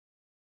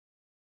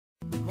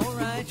The more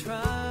I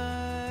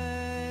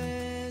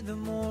try, the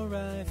more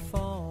I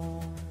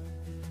fall.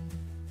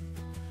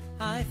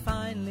 I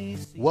finally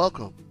see.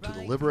 Welcome to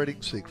the Liberating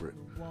Secret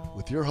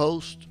with your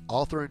host,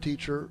 author and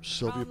teacher,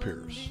 Sylvia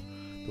Pierce.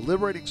 The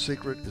Liberating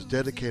Secret is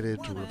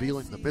dedicated to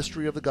revealing the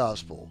mystery of the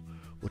gospel,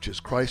 which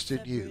is Christ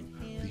in you,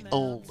 the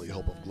only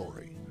hope of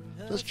glory.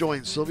 Let's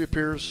join Sylvia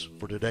Pierce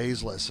for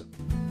today's lesson.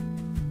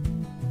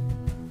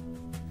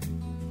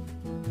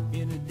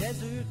 In a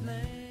desert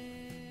land.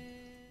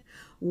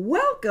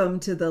 Welcome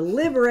to the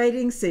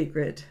Liberating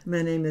Secret.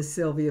 My name is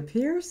Sylvia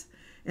Pierce,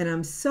 and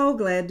I'm so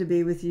glad to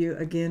be with you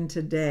again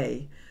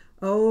today.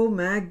 Oh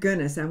my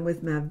goodness, I'm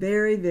with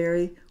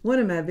one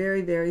of my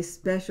very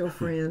special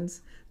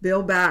friends,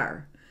 Bill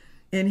Bauer.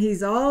 And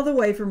he's all the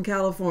way from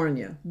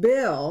California.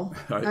 Bill,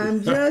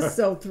 I'm just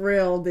so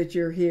thrilled that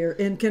you're here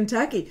in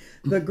Kentucky,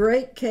 the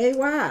great KY.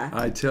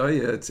 I tell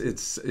you,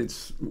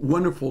 it's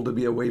wonderful to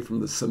be away from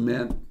the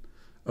cement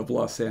of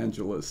Los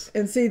Angeles.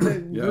 And see the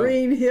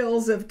green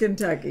hills of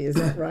Kentucky, is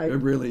that right? It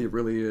really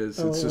is.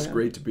 It's just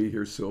great to be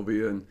here,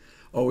 Sylvia, and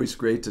always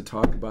great to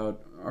talk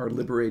about our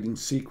liberating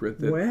secret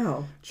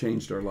that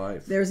changed our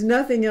life. There's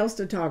nothing else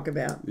to talk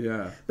about.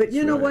 Yeah. But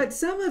you know what?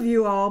 Some of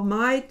you all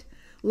might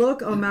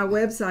look on my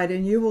website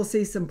and you will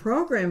see some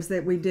programs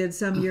that we did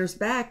some years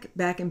back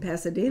in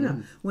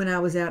Pasadena when I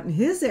was out in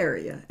his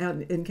area,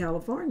 out in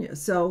California.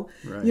 So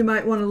you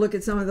might want to look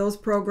at some of those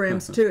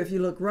programs too. If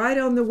you look right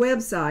on the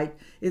website,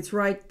 it's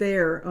right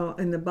there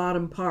in the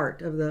bottom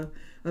part of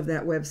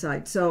that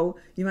website. So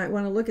you might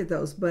want to look at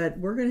those. But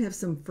we're going to have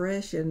some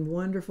fresh and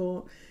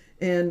wonderful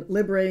and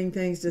liberating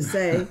things to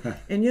say.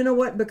 And you know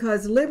what?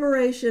 Because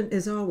liberation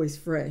is always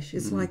fresh.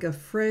 It's like a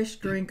fresh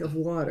drink of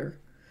water.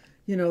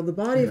 You know, the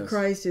body of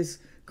Christ is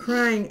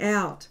crying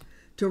out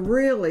to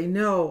really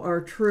know our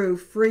true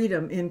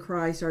freedom in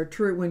Christ,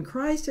 when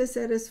Christ has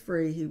set us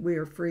free, we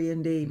are free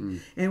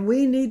indeed. And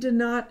we need to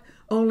not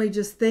only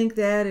just think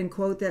that and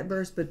quote that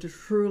verse, but to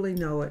truly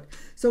know it.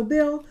 So,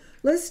 Bill,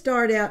 let's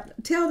start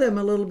out. Tell them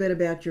a little bit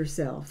about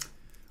yourself.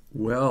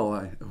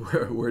 Well,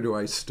 where do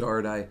I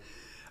start? I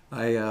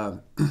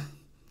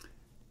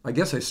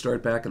guess I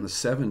start back in the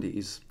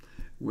 70s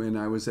when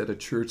I was at a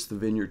church, the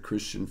Vineyard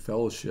Christian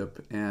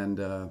Fellowship,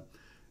 and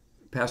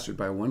pastored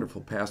by a wonderful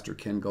pastor,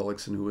 Ken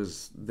Gullickson, who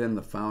was then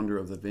the founder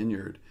of the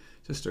Vineyard,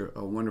 just a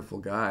wonderful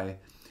guy.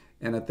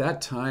 And at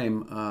that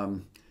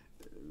time,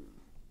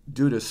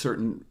 due to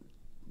certain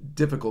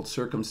difficult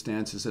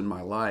circumstances in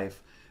my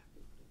life,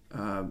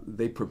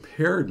 they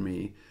prepared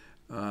me,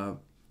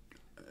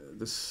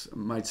 this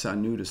might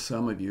sound new to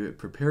some of you, it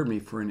prepared me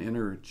for an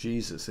inner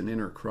Jesus, an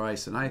inner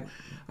Christ. And I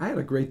had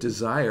a great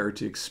desire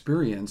to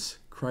experience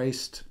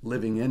Christ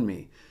living in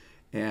me.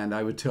 And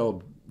I would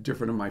tell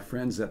different of my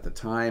friends at the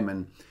time,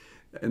 and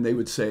they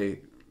would say,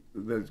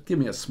 they'd give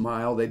me a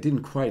smile. They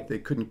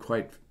couldn't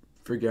quite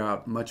figure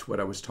out much what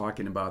I was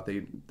talking about.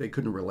 They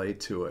couldn't relate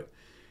to it.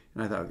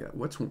 And I thought,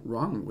 what's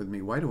wrong with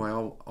me? Why do I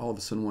all of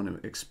a sudden want to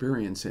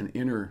experience an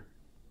inner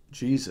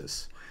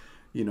Jesus?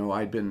 You know,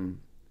 I'd been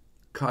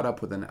caught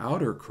up with an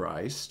outer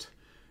Christ,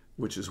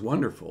 which is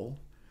wonderful,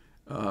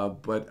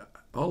 but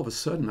all of a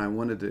sudden I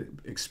wanted to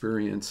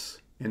experience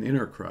an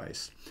inner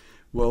Christ.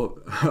 Well,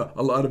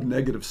 a lot of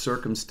negative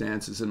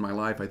circumstances in my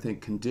life, I think,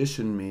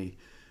 conditioned me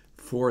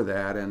for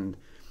that. And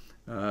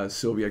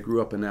Sylvia, I grew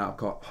up in an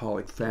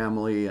alcoholic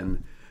family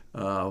and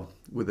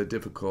with a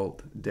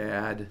difficult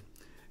dad,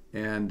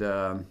 and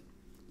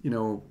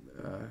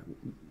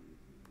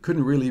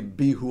couldn't really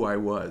be who I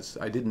was.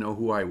 I didn't know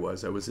who I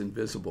was. I was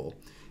invisible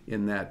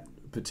in that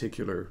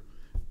particular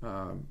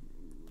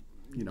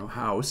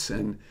house,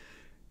 and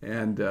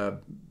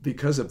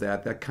because of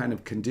that kind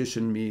of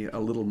conditioned me a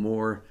little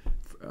more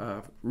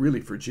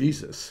really for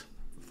Jesus,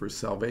 for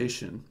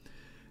salvation.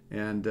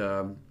 And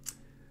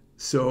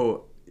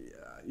so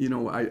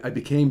I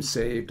became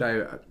saved.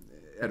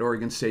 At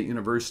Oregon State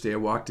University, I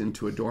walked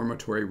into a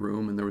dormitory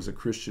room, and there was a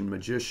Christian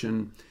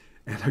magician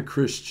and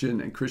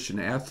Christian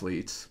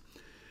athletes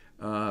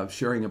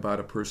sharing about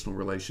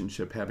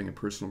having a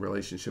personal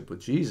relationship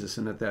with Jesus.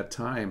 And at that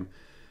time,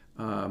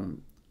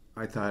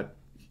 I thought,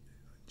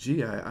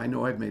 gee, I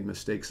know I've made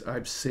mistakes.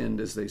 I've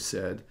sinned, as they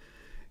said.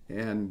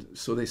 And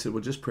so they said,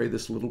 well, just pray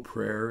this little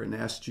prayer and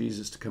ask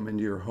Jesus to come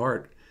into your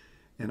heart.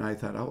 And I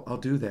thought, I'll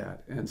do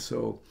that. And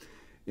so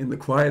in the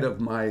quiet of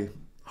my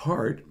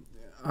heart,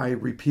 I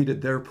repeated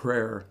their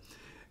prayer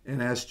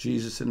and asked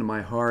Jesus into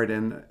my heart.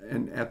 And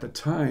at the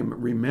time,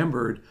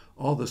 remembered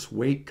all this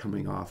weight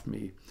coming off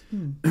me,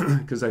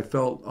 because I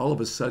felt all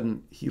of a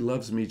sudden he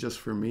loves me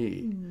just for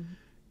me.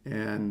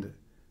 And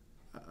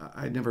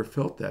I never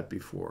felt that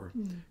before,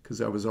 because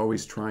I was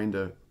always trying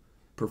to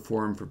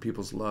perform for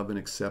people's love and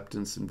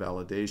acceptance and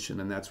validation.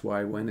 And that's why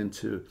I went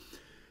into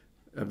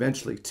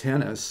eventually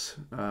tennis,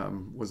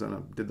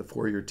 did the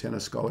 4-year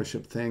tennis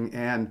scholarship thing,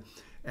 and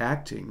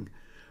acting,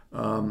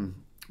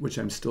 which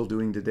I'm still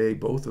doing today,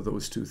 both of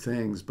those two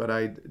things. But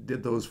I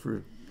did those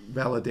for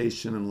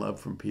validation and love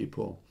from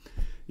people.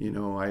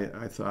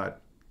 I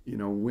thought,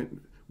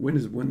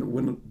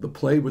 when the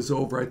play was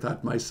over, I thought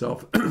to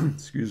myself,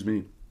 excuse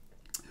me,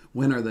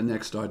 when are the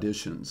next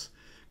auditions?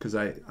 Because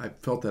I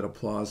felt that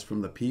applause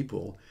from the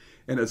people.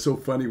 And it's so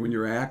funny when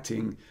you're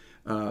acting,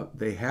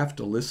 they have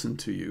to listen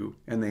to you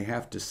and they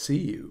have to see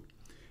you.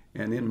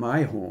 And in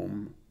my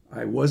home,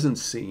 I wasn't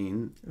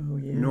seen,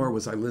 nor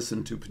was I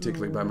listened to,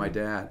 particularly by my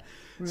dad.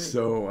 Right.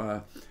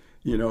 So,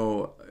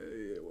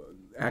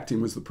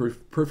 acting was the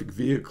perfect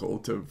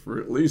vehicle for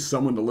at least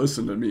someone to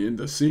listen to me and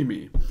to see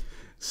me.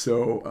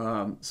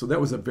 So, so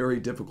that was a very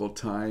difficult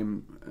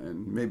time,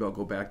 and maybe I'll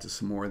go back to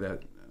some more of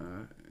that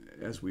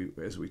as we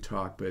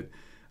talk. But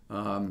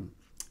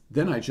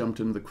then I jumped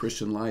into the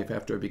Christian life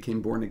after I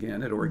became born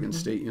again at Oregon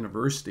State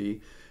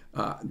University.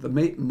 The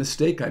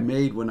mistake I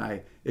made when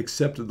I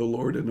accepted the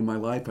Lord into my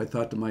life, I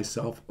thought to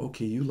myself,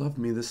 okay, you love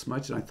me this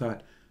much. And I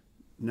thought,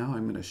 now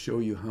I'm going to show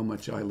you how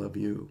much I love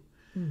you.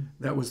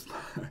 That was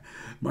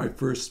my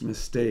first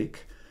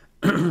mistake,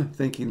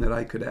 thinking that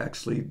I could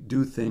actually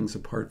do things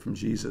apart from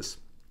Jesus.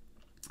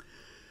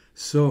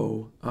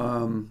 So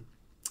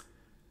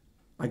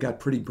I got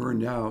pretty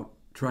burned out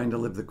trying to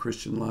live the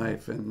Christian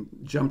life and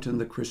jumped in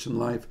the Christian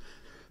life,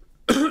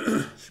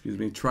 excuse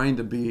me, trying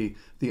to be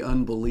the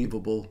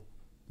unbelievable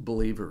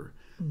believer,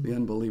 the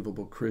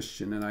unbelievable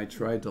Christian. And I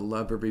tried to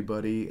love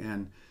everybody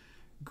and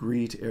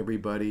greet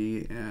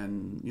everybody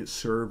and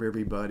serve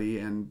everybody,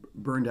 and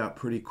burned out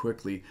pretty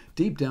quickly.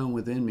 Deep down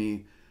within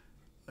me,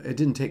 it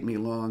didn't take me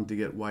long to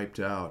get wiped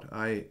out.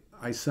 I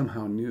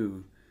somehow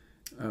knew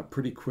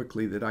pretty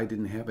quickly that I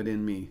didn't have it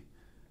in me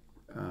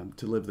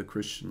to live the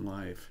Christian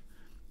life,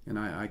 and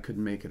I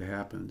couldn't make it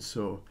happen.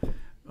 So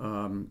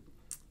I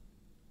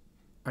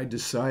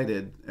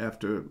decided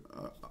after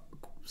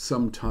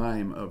some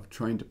time of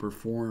trying to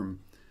perform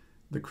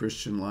the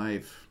Christian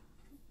life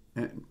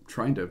and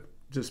trying to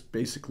just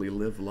basically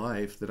live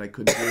life that I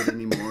couldn't do it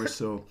anymore.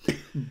 So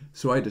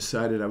I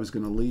decided I was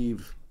going to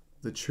leave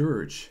the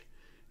church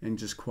and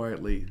just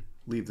quietly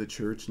leave the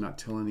church, not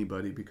tell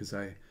anybody, because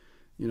I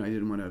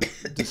didn't want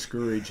to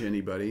discourage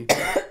anybody.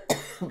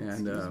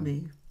 And Excuse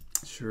me.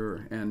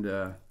 Sure. And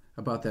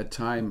about that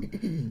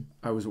time,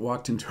 I was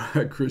walked into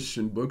a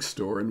Christian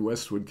bookstore in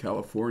Westwood,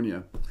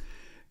 California.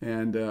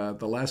 And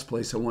the last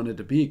place I wanted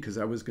to be, because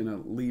I was going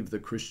to leave the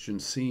Christian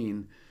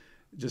scene,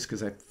 just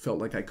because I felt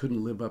like I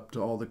couldn't live up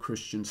to all the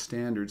Christian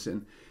standards.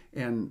 And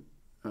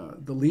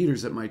the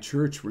leaders at my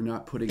church were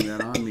not putting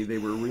that on me. They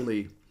were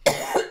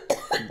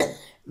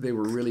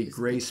really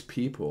grace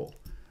people.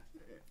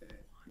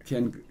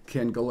 Ken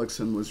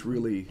Gullickson was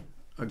really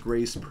a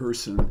grace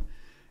person,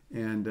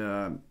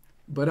 and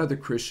but other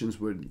Christians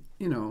would,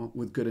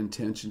 with good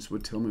intentions,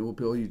 would tell me, well,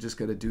 Bill, you just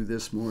got to do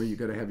this more. You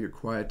got to have your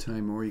quiet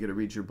time more. You got to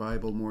read your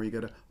Bible more. You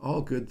got to,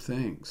 all good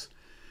things.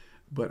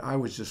 But I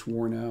was just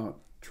worn out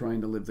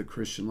trying to live the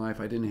Christian life.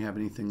 I didn't have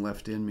anything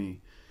left in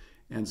me,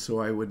 and so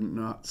I would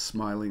not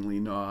smilingly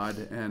nod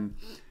and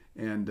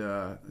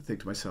think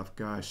to myself,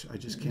 gosh, I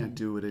just can't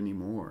do it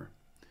anymore.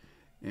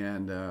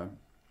 And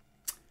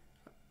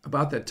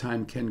about that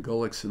time, Ken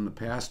Gullickson, the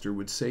pastor,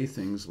 would say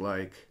things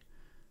like,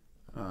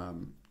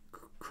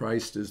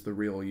 Christ is the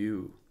real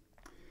you.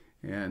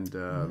 And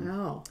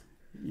Wow.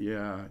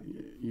 yeah,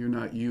 you're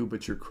not you,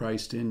 but you're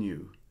Christ in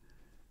you.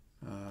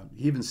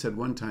 He even said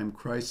one time,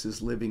 Christ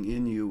is living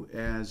in you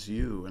as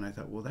you. And I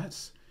thought, well,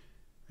 I've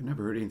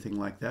never heard anything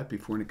like that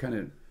before. And it kind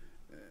of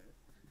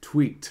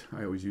tweaked.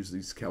 I always use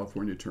these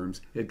California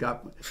terms. I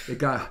got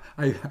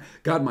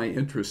my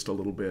interest a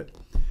little bit,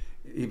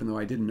 even though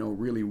I didn't know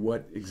really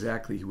what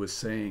exactly he was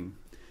saying.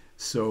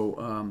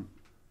 So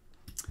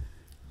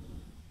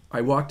I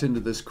walked into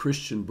this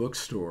Christian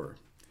bookstore,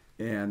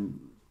 and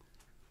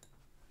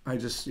I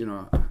just,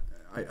 I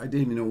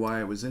didn't even know why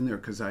I was in there,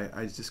 because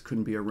I just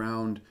couldn't be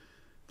around.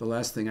 The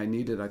last thing I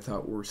needed, I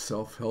thought, were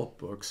self-help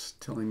books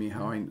telling me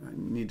how I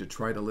need to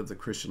try to live the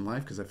Christian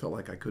life, because I felt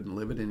like I couldn't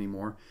live it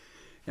anymore.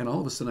 And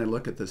all of a sudden I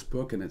look at this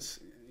book, and it's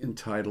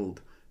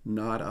entitled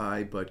Not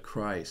I, But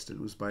Christ. It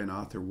was by an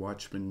author,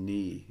 Watchman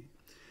Nee.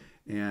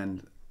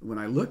 And when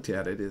I looked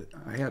at it,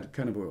 I had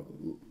kind of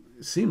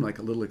it seemed like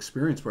a little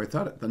experience where I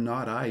thought the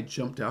not I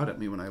jumped out at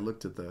me when I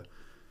looked at the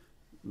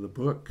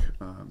book.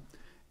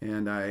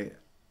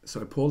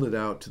 So I pulled it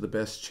out to the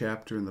best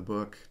chapter in the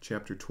book,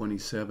 chapter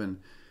 27,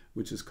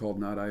 which is called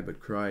Not I, But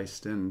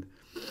Christ. And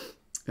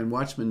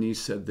Watchman Nee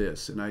said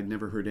this, and I'd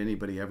never heard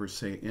anybody ever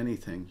say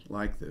anything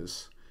like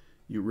this.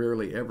 You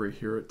rarely ever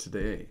hear it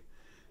today.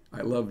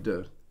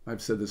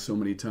 I've said this so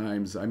many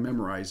times, I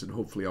memorized it,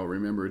 hopefully I'll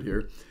remember it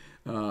here.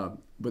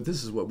 But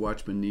this is what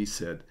Watchman Nee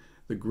said.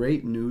 The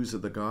great news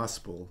of the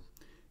gospel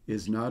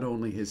is not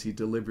only has he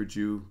delivered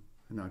you,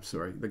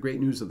 the great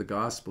news of the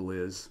gospel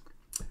is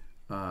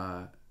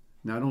not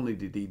only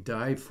did he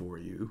die for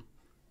you,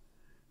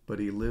 but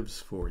he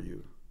lives for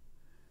you.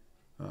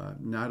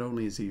 Not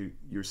only is he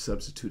your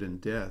substitute in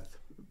death,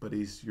 but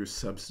he's your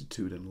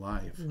substitute in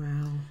life.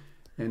 Wow.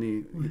 And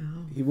he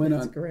went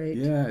That's on. great.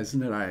 Yeah,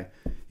 isn't it?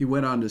 He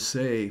went on to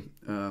say,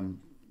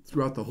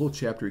 throughout the whole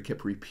chapter, he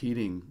kept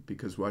repeating,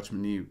 because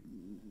Watchman Nee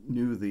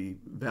knew the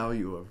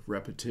value of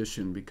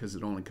repetition, because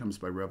it only comes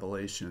by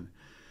revelation.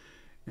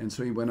 And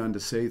so he went on to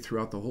say,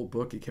 throughout the whole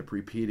book, he kept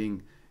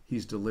repeating,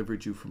 he's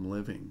delivered you from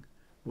living.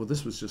 well,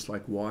 this was just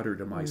like water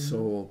to my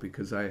soul,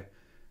 because I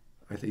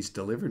he's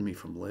delivered me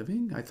from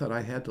living. I thought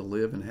I had to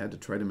live and had to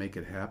try to make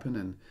it happen.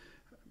 And,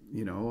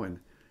 and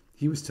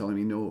he was telling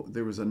me, no,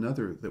 there was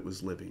another that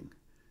was living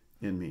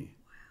in me.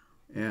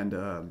 Wow. And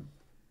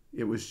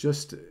it was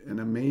just an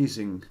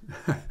amazing,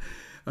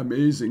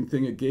 amazing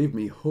thing. It gave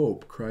me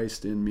hope.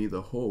 Christ in me,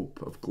 the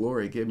hope of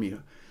glory, gave me,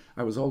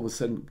 I was all of a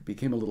sudden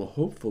became a little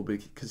hopeful,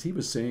 because he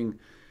was saying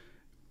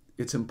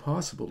it's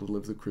impossible to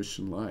live the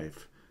Christian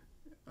life.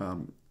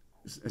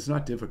 It's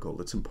not difficult,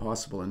 it's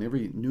impossible. And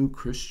every new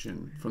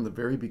Christian from the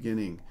very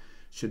beginning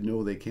should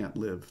know they can't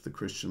live the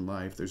Christian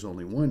life. There's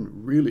only one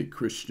really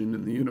Christian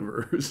in the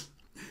universe,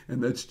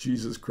 and that's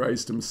Jesus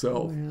Christ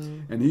himself. Wow.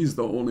 And he's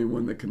the only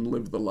one that can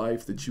live the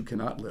life that you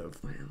cannot live.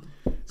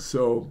 Wow.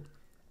 So,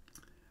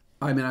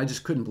 I mean, I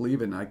just couldn't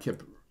believe it. And I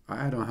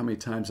don't know how many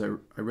times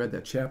I read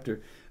that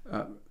chapter.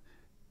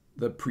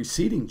 The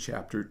preceding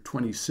chapter,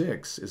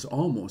 26, is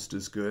almost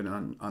as good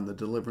on the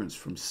deliverance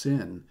from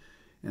sin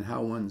and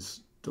how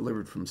one's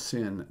delivered from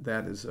sin.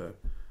 That is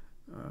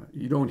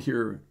you don't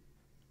hear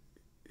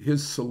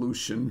his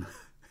solution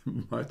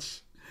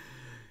much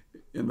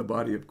in the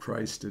body of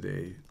Christ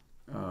today,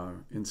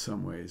 in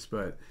some ways.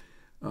 But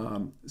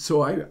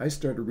so I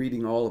started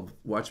reading all of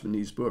Watchman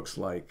Nee's books,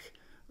 like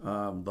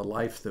The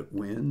Life That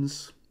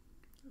Wins.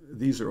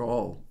 These are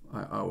all,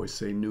 I always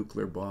say,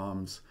 nuclear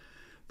bombs.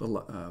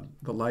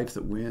 The Life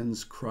That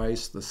Wins,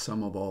 Christ, the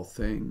Sum of All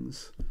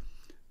Things.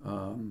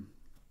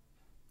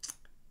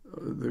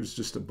 There's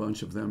just a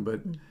bunch of them,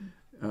 but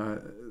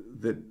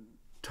that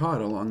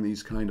taught along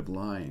these kind of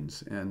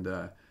lines. And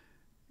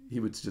he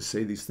would just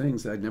say these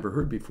things that I'd never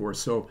heard before.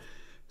 So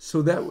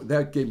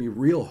that gave me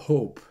real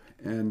hope.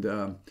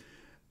 And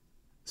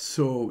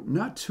so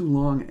not too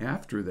long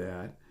after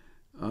that,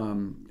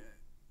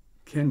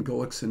 Ken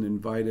Gullickson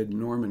invited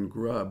Norman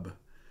Grubb,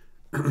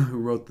 who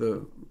wrote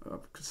the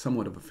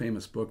somewhat of a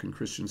famous book in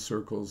Christian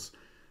circles,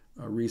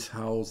 Rees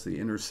Howells, The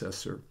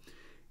Intercessor.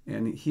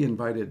 And he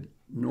invited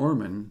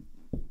Norman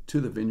to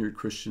the Vineyard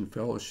Christian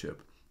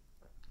Fellowship.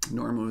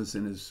 Norman was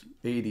in his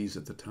 80s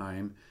at the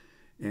time,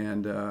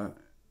 and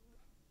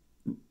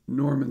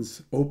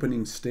Norman's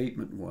opening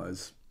statement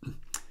was,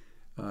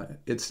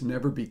 it's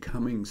never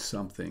becoming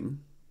something.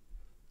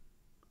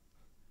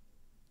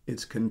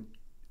 It's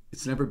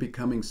never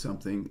becoming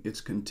something.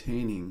 It's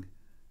containing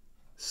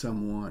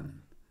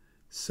someone.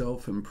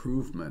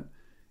 Self-improvement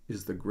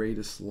is the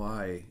greatest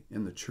lie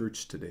in the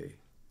church today.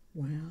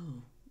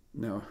 Wow.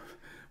 Now,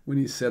 when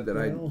he said that,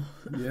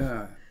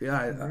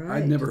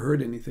 I'd never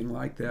heard anything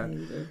like that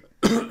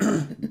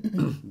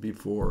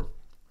before.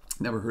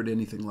 Never heard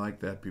anything like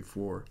that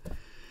before.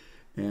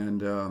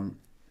 And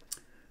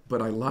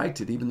but I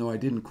liked it, even though I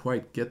didn't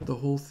quite get the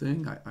whole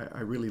thing.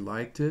 I really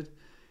liked it.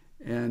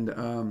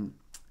 And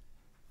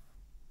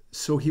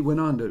so he went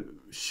on to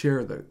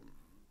share the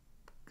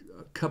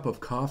cup of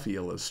coffee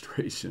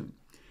illustration.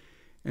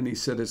 And he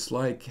said it's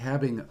like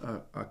having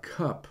a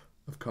cup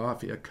of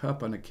coffee, a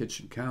cup on a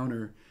kitchen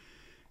counter.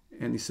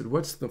 And he said,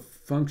 what's the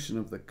function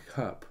of the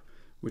cup,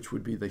 which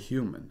would be the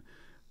human?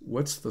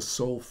 What's the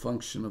sole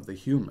function of the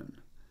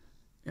human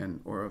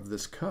or of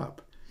this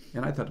cup?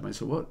 And I thought to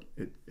myself, well,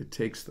 it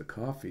takes the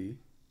coffee,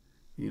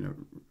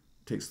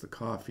 takes the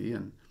coffee.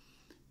 And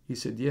he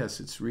said, yes,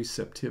 it's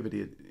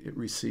receptivity. It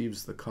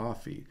receives the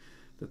coffee,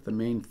 that the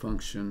main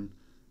function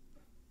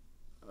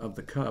of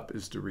the cup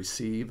is to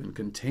receive and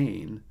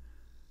contain,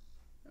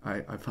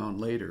 I found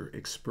later,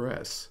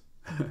 express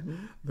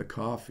the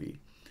coffee.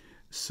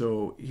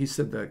 So he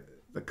said that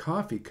the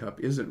coffee cup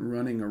isn't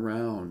running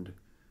around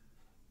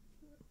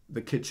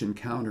the kitchen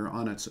counter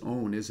on its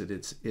own, is it?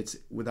 It's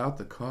without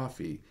the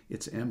coffee,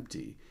 it's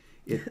empty.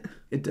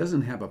 It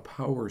doesn't have a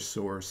power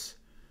source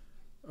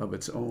of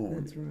its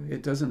own. That's right.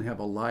 It doesn't have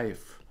a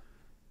life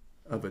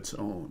of its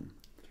own.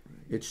 That's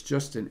right. It's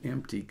just an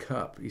empty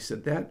cup. He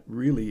said that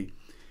really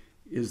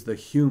is the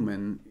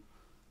human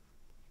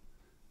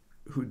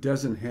who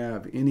doesn't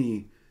have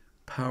any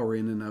power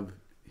in and of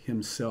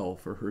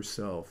himself or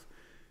herself,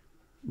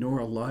 nor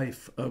a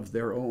life of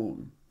their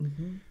own.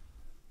 Mm-hmm.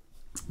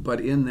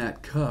 But in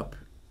that cup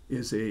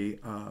is a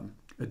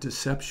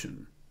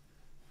deception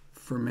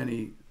for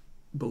many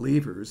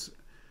believers,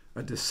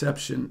 a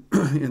deception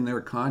in their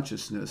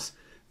consciousness.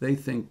 They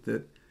think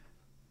that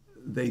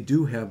they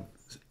do have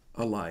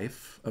a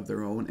life of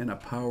their own and a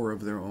power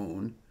of their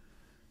own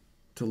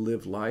to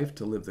live life,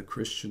 to live the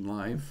Christian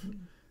life, mm-hmm.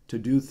 to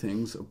do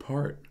things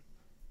apart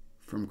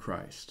from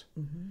Christ.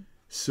 Mm-hmm.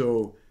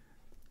 So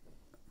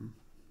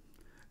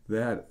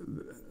that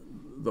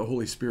the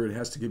Holy Spirit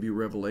has to give you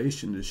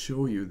revelation to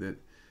show you that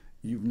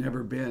you've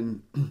never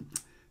been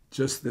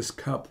just this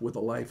cup with a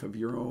life of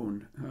your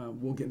own.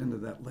 We'll get into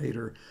that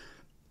later.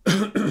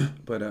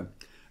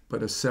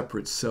 but a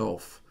separate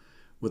self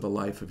with a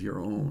life of your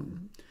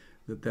own.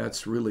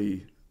 That's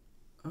really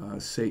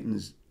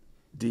Satan's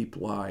deep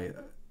lie.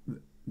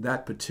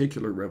 That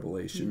particular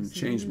revelation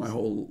changed my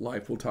whole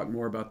life. We'll talk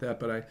more about that.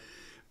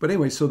 But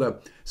anyway, so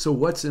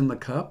what's in the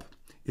cup?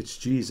 It's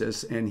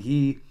Jesus, and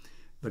he,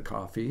 the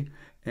coffee,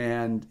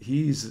 and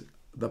he's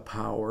the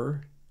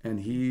power, and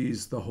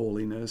he's the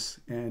holiness,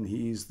 and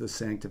he's the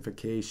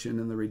sanctification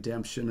and the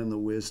redemption and the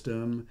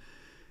wisdom,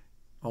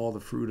 all the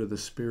fruit of the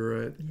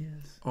Spirit.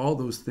 Yes. All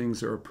those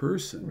things are a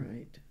person.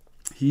 Right.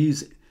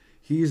 He's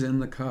in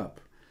the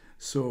cup.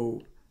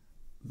 So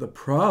the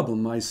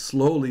problem I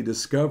slowly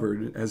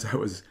discovered as I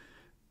was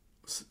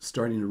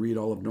starting to read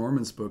all of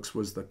Norman's books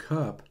was the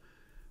cup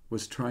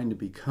was trying to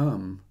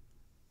become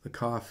the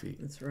coffee.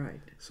 That's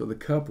right. So the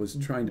cup was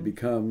trying to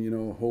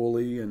become,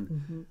 holy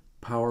and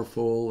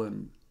powerful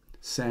and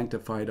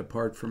sanctified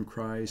apart from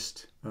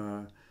Christ.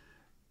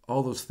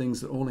 All those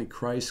things that only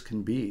Christ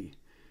can be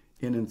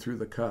in and through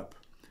the cup.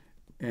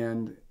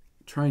 And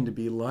trying to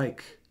be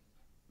like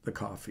the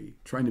coffee,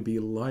 trying to be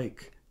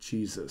like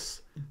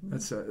Jesus.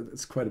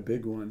 That's quite a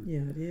big one.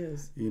 Yeah, it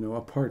is.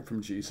 Apart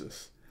from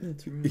Jesus.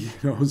 That's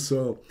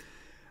right.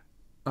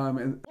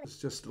 And it's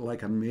just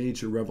like a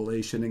major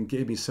revelation and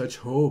gave me such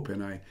hope,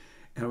 and I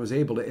was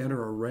able to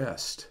enter a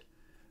rest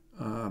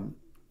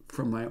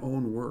from my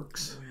own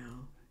works.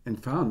 Wow.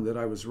 And found that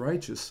I was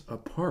righteous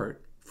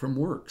apart from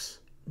works.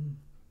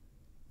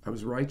 I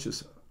was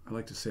righteous, I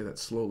like to say that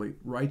slowly,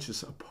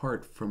 righteous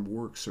apart from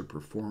works or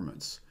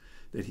performance.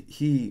 That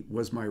he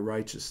was my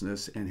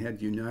righteousness and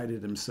had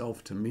united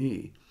himself to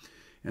me,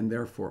 and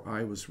therefore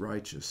I was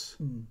righteous.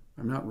 I'm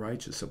not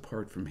righteous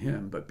apart from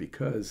him, but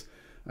because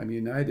I'm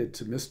united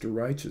to Mr.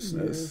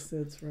 Righteousness, Yes,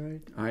 that's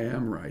right. I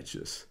am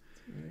righteous.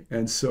 That's right.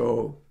 And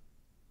so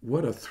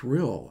what a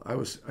thrill.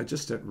 I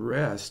just at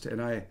rest,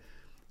 and I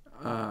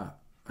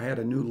had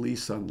a new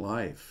lease on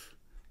life,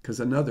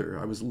 because I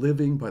was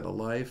living by the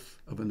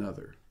life of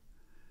another.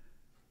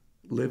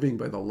 Living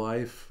by the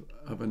life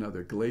of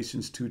another.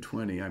 Galatians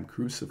 2:20, I'm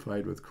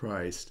crucified with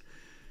Christ.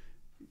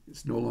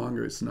 It's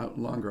not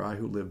longer I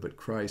who live, but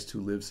Christ who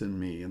lives in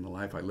me. And the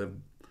life I live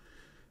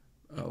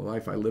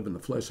in the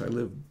flesh, I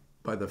live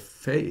by the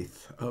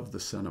faith of the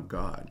Son of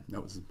God.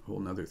 That was a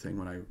whole other thing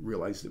when I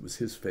realized it was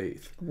his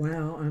faith.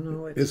 Wow, I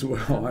know it. As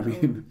well. I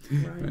mean,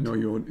 right. I know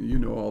you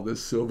know all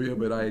this, Sylvia,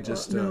 but I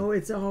just... No,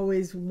 it's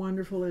always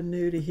wonderful and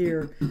new to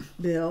hear,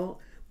 Bill.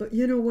 But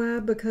you know why?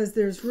 Because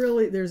there's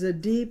a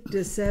deep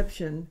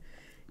deception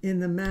in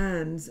the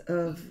minds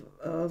of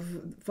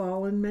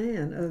fallen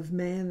man, of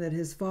man that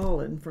has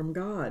fallen from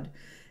God.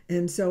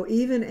 And so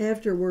even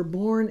after we're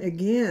born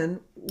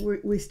again,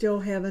 we still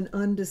have an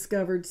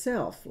undiscovered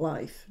self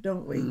life,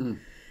 don't we? Mm-hmm.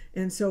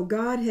 And so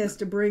God has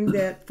to bring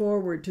that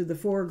forward to the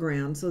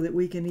foreground so that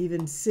we can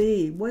even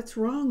see what's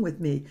wrong with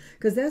me.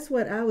 Because that's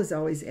what I was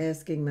always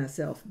asking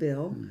myself,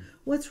 Bill.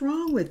 What's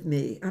wrong with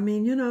me? I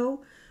mean,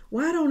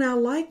 why don't I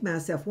like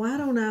myself? Why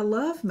don't I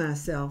love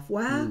myself?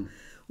 Why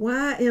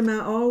am I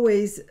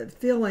always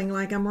feeling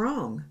like I'm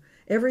wrong?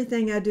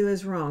 Everything I do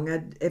is wrong.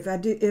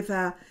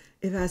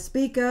 If I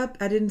speak up,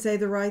 I didn't say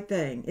the right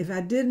thing. If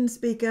I didn't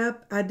speak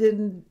up,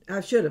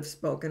 I should have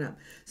spoken up.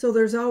 So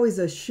there's always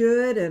a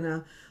should,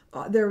 and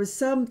there was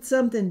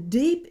something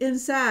deep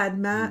inside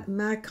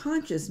my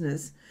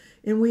consciousness,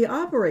 and we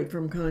operate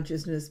from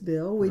consciousness,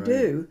 Bill. We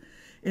do.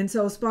 And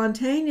so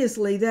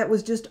spontaneously, that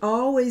was just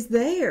always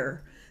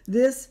there.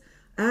 This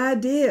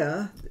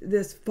idea,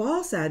 this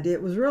false idea,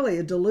 it was really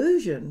a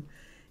delusion.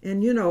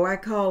 And, I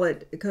call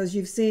it, because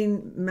you've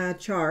seen my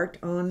chart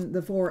on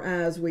the 4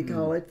 eyes, we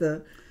call it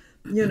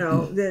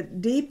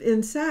that deep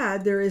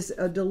inside there is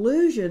a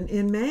delusion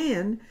in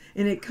man,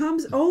 and it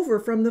comes over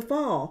from the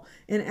fall.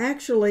 And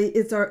actually,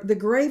 it's the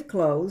grave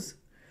clothes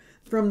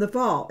from the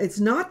fall. It's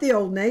not the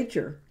old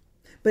nature,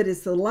 but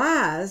it's the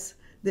lies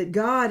that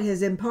God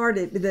has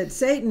imparted, that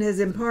Satan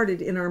has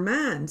imparted in our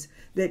minds,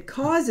 that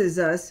causes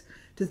us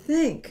to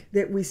think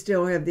that we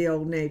still have the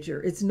old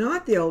nature. It's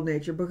not the old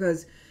nature,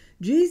 because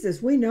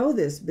Jesus, we know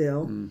this,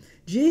 Bill,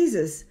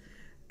 Jesus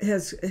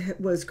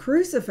was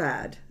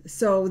crucified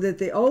so that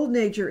the old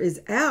nature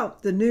is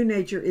out, the new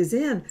nature is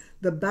in.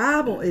 The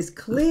Bible is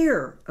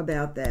clear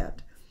about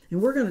that.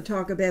 And we're going to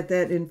talk about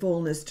that in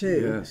fullness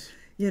too. Yes.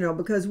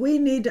 Because we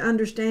need to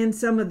understand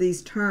some of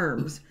these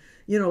terms,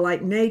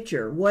 like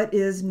nature. What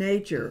is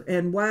nature?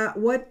 And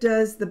what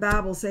does the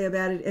Bible say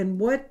about it? And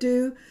what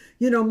do,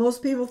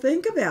 most people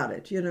think about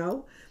it,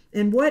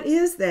 And what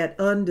is that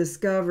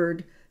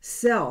undiscovered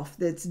self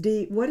that's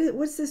deep?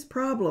 What's this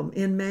problem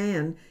in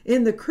man,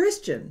 in the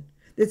Christian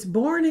that's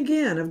born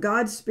again of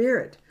God's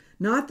Spirit?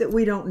 Not that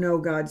we don't know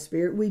God's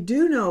Spirit. We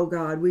do know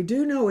God. We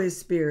do know His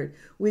Spirit.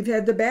 We've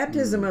had the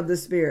baptism of the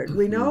Spirit.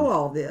 We know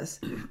all this.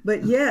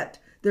 But yet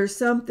there's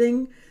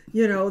something,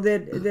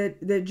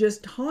 that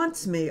just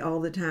haunts me all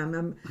the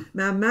time.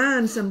 My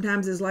mind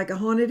sometimes is like a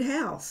haunted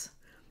house,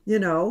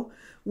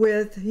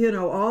 with,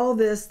 all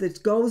this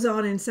that goes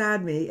on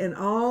inside me, and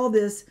all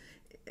this.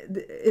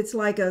 It's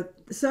like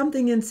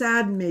something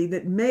inside me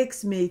that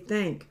makes me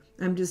think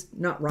I'm just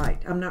not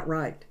right. I'm not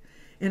right.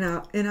 And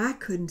I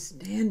couldn't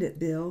stand it,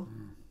 Bill.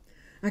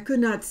 I could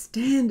not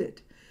stand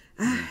it.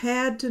 I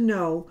had to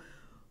know,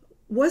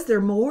 was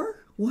there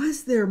more?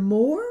 Was there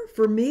more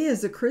for me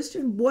as a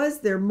Christian? Was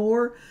there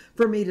more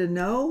for me to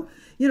know?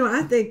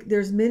 I think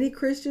there's many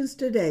Christians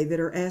today that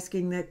are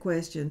asking that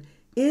question.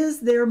 Is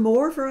there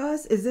more for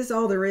us? Is this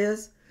all there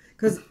is?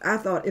 Because I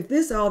thought, if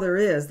this all there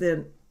is,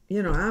 then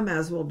I might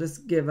as well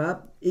just give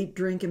up, eat,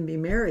 drink, and be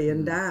merry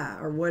and die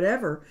or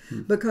whatever,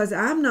 because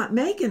I'm not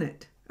making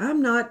it.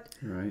 I'm not.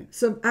 Right.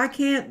 So I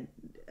can't.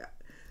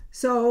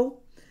 So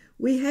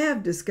we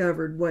have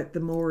discovered what the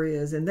more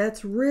is, and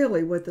that's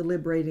really what the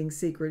liberating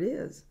secret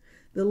is.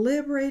 The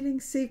liberating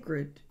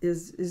secret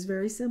is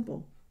very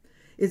simple.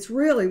 It's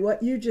really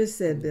what you just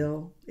said,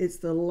 Bill. It's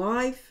the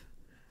life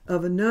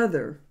of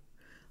another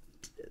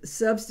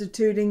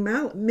substituting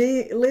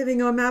me,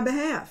 living on my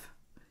behalf.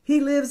 He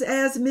lives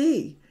as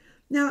me.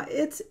 Now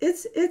it's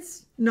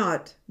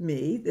not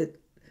me. That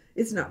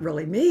it's not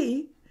really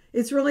me.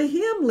 It's really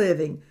him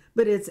living,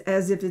 but it's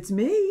as if it's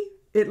me.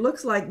 It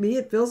looks like me.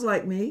 It feels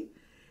like me.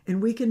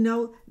 And we can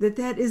know that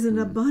that is an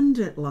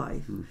abundant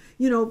life.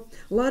 A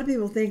lot of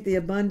people think the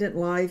abundant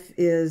life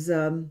is,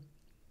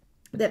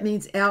 that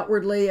means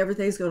outwardly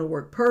everything's going to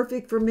work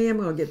perfect for me. I'm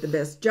going to get the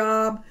best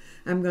job.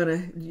 I'm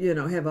going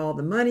to, have all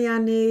the money I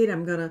need.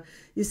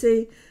 You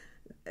see,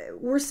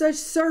 we're such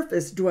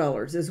surface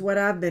dwellers is what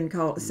I've been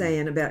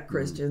saying about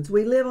Christians.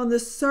 We live on the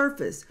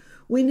surface.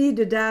 We need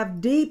to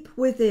dive deep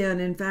within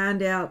and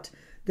find out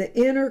the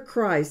inner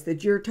Christ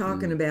that you're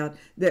talking about,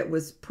 that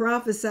was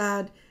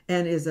prophesied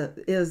and is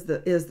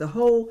the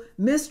whole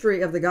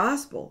mystery of the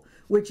gospel,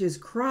 which is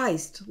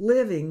Christ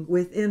living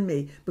within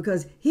me,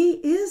 because he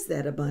is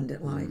that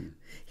abundant life.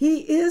 He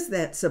is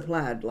that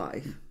supplied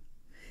life.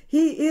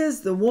 He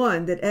is the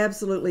one that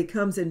absolutely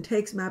comes and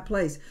takes my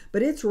place.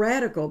 But it's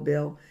radical,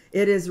 Bill.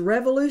 It is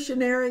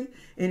revolutionary,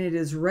 and it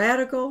is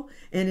radical,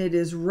 and it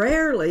is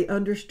rarely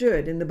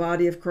understood in the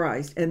body of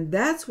Christ. And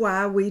that's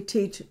why we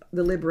teach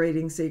the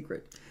liberating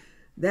secret.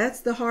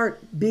 That's the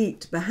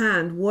heartbeat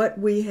behind what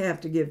we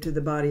have to give to the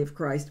body of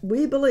Christ.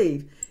 We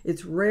believe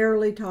it's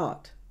rarely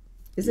taught.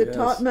 Is it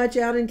taught much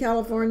out in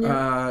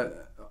California?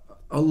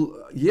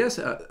 Yes,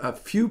 a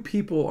few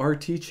people are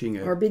teaching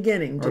it. Are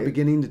beginning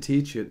to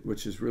teach it,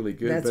 which is really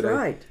good. That's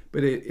right.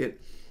 But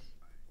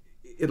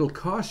it'll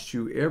cost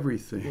you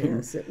everything.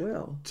 Yes, it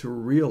will. To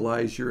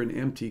realize you're an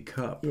empty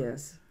cup.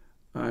 Yes.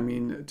 I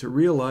mean, to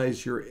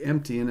realize you're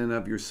empty in and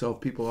of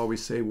yourself. People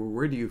always say, well,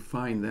 where do you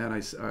find that?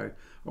 I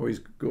always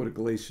go to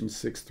Galatians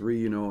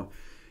 6:3,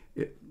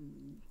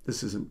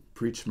 this isn't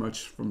preached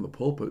much from the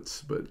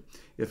pulpits, but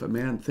if a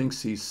man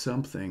thinks he's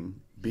something,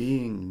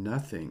 being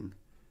nothing,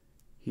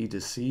 he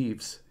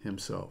deceives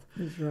himself.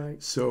 That's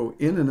right. So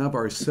in and of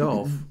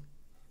ourselves,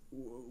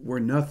 we're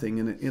nothing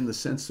in the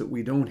sense that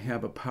we don't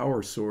have a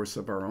power source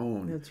of our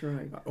own. That's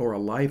right. Or a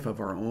life of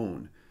our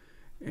own.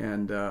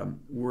 And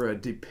we're a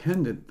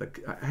dependent.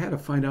 I had to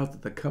find out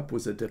that the cup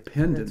was a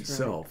dependent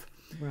self.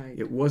 Right.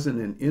 It wasn't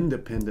an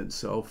independent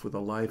self with a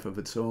life of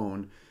its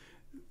own,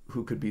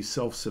 who could be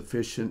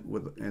self-sufficient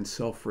and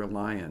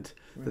self-reliant.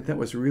 Right. That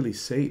was really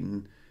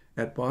Satan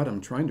at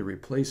bottom trying to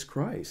replace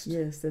Christ.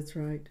 Yes, that's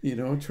right.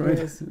 Trying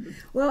to.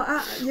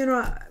 Well,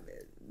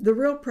 the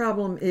real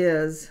problem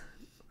is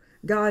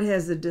God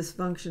has a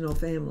dysfunctional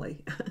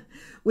family.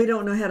 We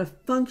don't know how to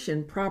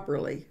function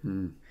properly.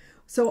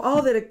 So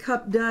all that a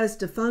cup does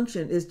to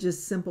function is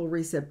just simple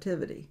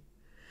receptivity.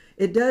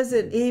 It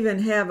doesn't even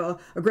have a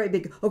great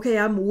big, okay,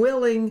 I'm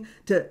willing,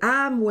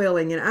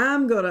 and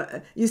I'm going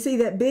to, you see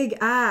that big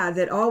I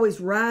that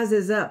always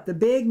rises up, the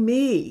big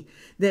me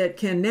that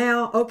can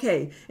now,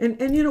 okay. And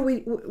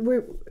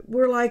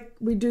we're like,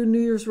 we do New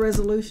Year's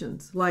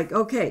resolutions. Like,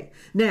 okay,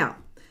 now,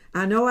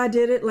 I know I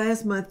did it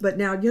last month, but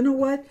now, you know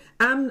what?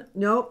 I'm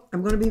going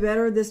to be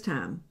better this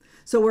time.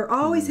 So we're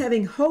always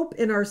having hope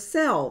in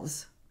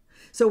ourselves.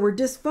 So we're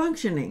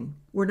dysfunctioning.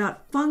 We're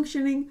not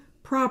functioning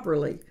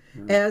properly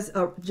as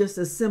just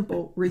a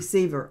simple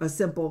receiver,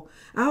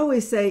 I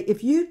always say,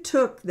 if you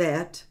took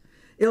that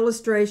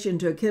illustration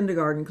to a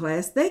kindergarten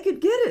class, they could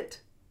get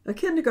it.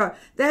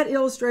 That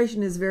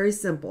illustration is very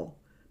simple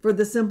for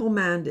the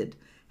simple-minded.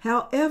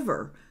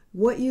 However,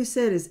 what you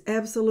said is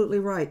absolutely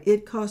right.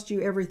 It costs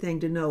you everything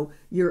to know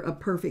you're a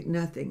perfect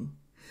nothing.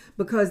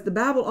 Because the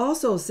Bible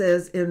also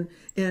says in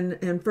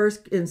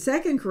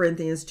 2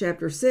 Corinthians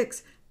chapter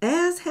 6,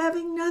 as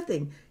having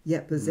nothing,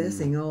 yet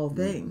possessing all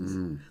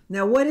things.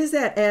 Now, what is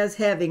that as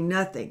having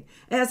nothing?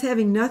 As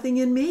having nothing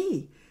in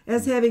me.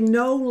 As having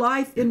no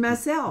life in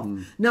myself.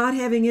 Not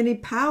having any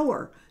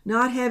power.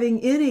 Not having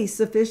any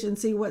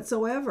sufficiency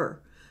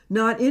whatsoever.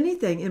 Not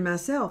anything in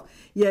myself.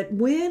 Yet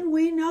when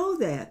we know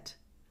that,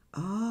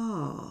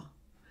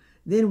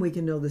 then we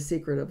can know the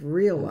secret of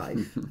real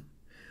life,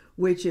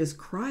 which is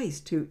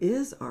Christ, who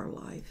is our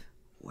life.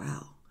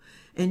 Wow.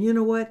 And you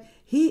know what?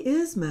 He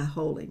is my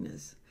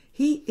holiness.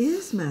 He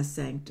is my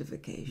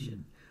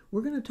sanctification.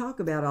 We're going to talk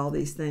about all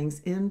these things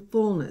in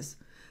fullness,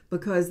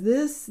 because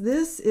this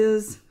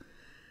is,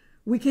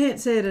 we can't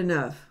say it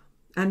enough.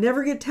 I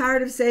never get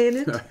tired of saying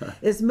it.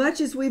 As much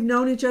as we've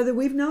known each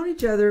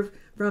other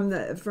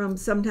from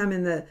sometime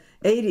in the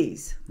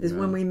 80s is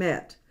when we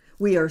met.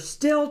 We are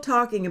still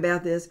talking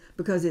about this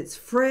because it's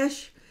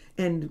fresh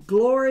and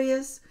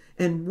glorious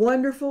and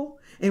wonderful,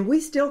 and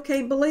we still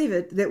can't believe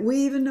it that we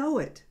even know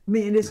it. I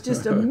mean, it's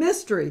just a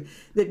mystery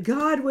that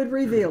God would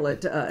reveal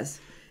it to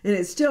us, and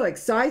it still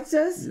excites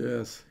us.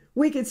 Yes.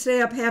 we could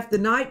stay up half the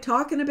night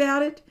talking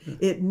about it.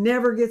 It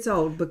never gets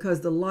old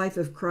because the life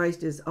of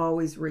Christ is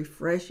always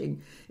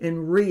refreshing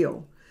and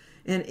real.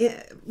 And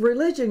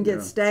religion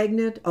gets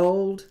stagnant,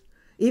 old.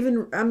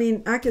 Even, I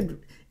mean,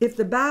 if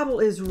the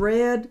Bible is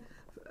read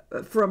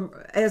from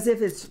as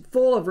if it's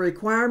full of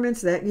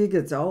requirements, that it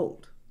gets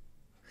old.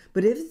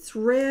 But if it's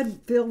read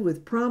filled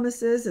with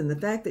promises and the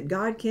fact that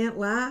God can't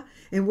lie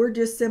and we're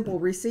just simple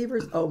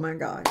receivers, oh my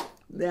God,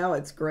 now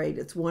it's great.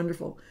 It's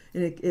wonderful.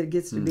 And it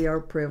gets to be our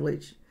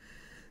privilege.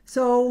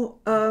 So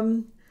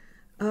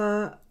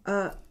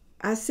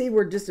I see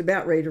we're just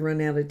about ready to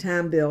run out of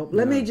time, Bill.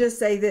 Let me just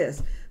say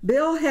this.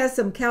 Bill has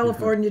some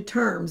California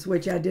terms,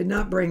 which I did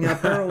not bring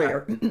up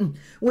earlier,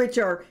 which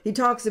are, he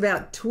talks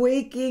about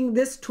tweaking.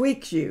 This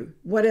tweaks you.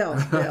 What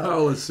else,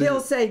 Bill? Let's see.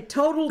 He'll say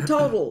total.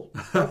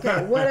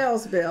 Okay, what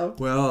else, Bill?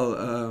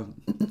 Well,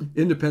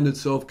 independent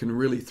self can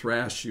really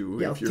thrash you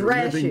if you're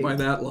living by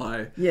that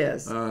lie.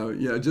 Yes.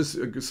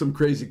 Just some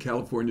crazy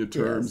California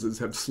terms that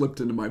have slipped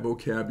into my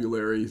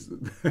vocabulary.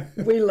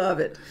 We love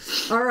it.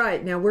 All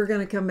right, now we're going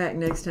to come back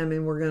next time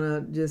and we're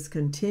going to just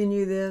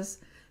continue this.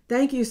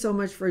 Thank you so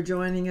much for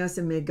joining us,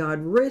 and may God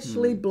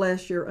richly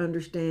bless your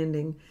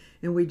understanding.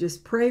 And we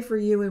just pray for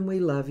you and we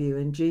love you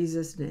in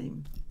Jesus'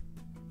 name.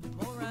 The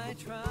more I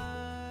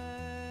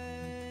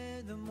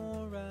try, the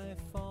more I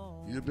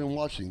fall. You've been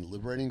watching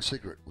Liberating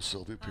Secret with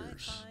Sylvia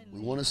Pierce. We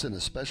want to send a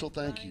special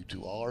thank you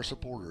to all our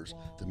supporters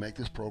that make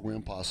this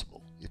program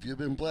possible. If you've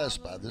been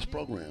blessed by this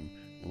program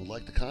and would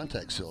like to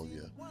contact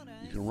Sylvia,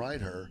 you can write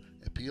her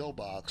at P.O.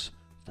 Box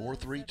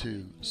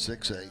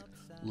 43268,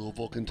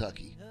 Louisville,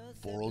 Kentucky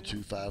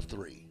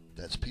 40253.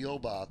 That's P.O.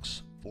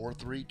 Box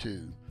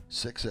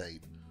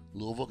 43268,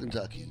 Louisville,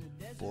 Kentucky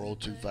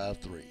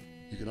 40253.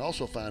 You can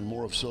also find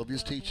more of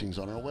Sylvia's teachings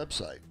on our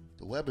website.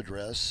 The web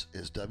address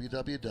is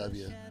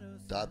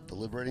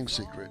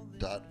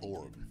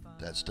www.theliberatingsecret.org.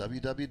 That's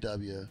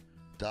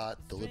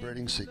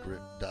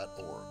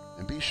www.theliberatingsecret.org.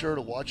 And be sure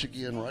to watch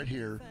again right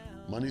here,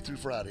 Monday through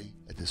Friday,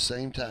 at the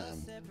same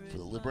time for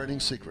The Liberating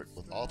Secret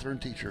with author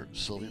and teacher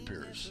Sylvia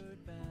Pierce.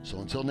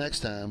 So until next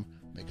time,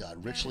 may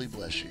God richly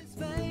bless you.